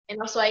And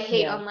also, I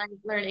hate Yeah. online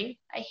learning.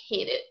 I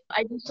hate it.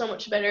 I do so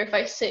much better if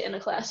I sit in a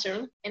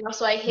classroom. And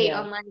also, I hate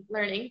Yeah. online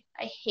learning.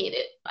 I hate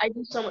it. I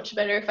do so much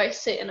better if I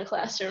sit in a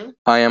classroom.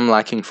 I am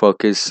lacking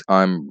focus.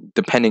 I'm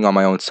depending on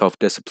my own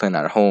self-discipline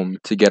at home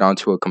to get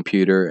onto a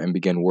computer and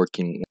begin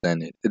working.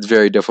 And it's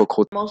very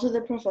difficult. Most of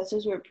the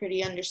professors were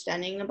pretty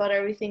understanding about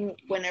everything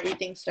when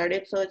everything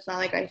started, so it's not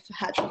like I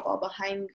had to fall behind